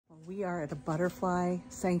We are at a butterfly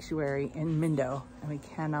sanctuary in Mindo, and we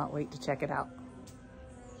cannot wait to check it out.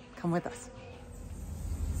 Come with us.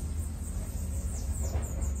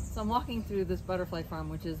 So I'm walking through this butterfly farm,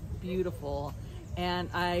 which is beautiful, and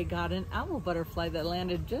I got an owl butterfly that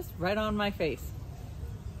landed just right on my face.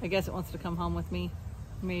 I guess it wants to come home with me,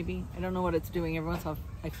 maybe. I don't know what it's doing. Every once in a while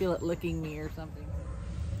I feel it licking me or something.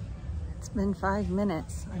 It's been 5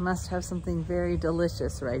 minutes. I must have something very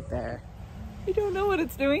delicious right there. I don't know what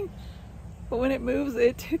it's doing, but when it moves,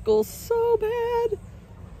 it tickles so bad.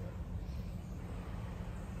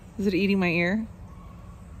 Is it eating my ear?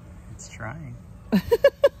 It's trying. You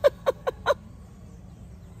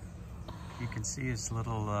can see his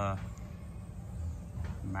little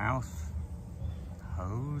mouth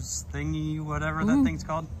hose thingy, whatever that thing's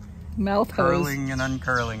called. Mouth hose. Curling and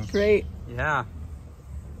uncurling. Great. Yeah.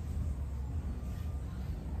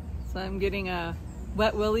 So I'm getting a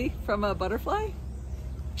wet willy from a butterfly.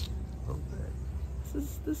 A little bit.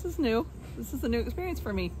 This is new. This is a new experience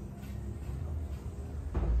for me.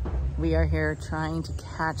 We are here trying to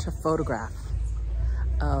catch a photograph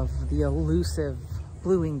of the elusive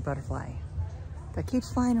blue-winged butterfly that keeps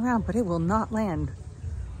flying around, but it will not land.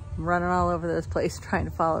 I'm running all over this place trying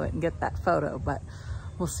to follow it and get that photo, but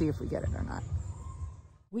we'll see if we get it or not.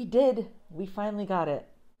 We did. We finally got it.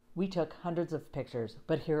 We took hundreds of pictures,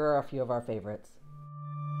 but here are a few of our favorites.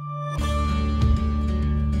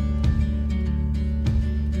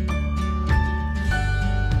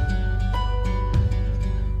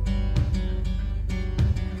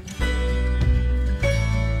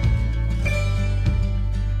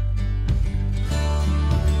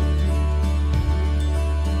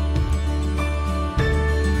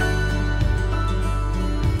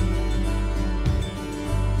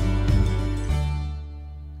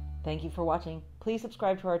 Thank you for watching. Please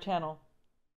subscribe to our channel.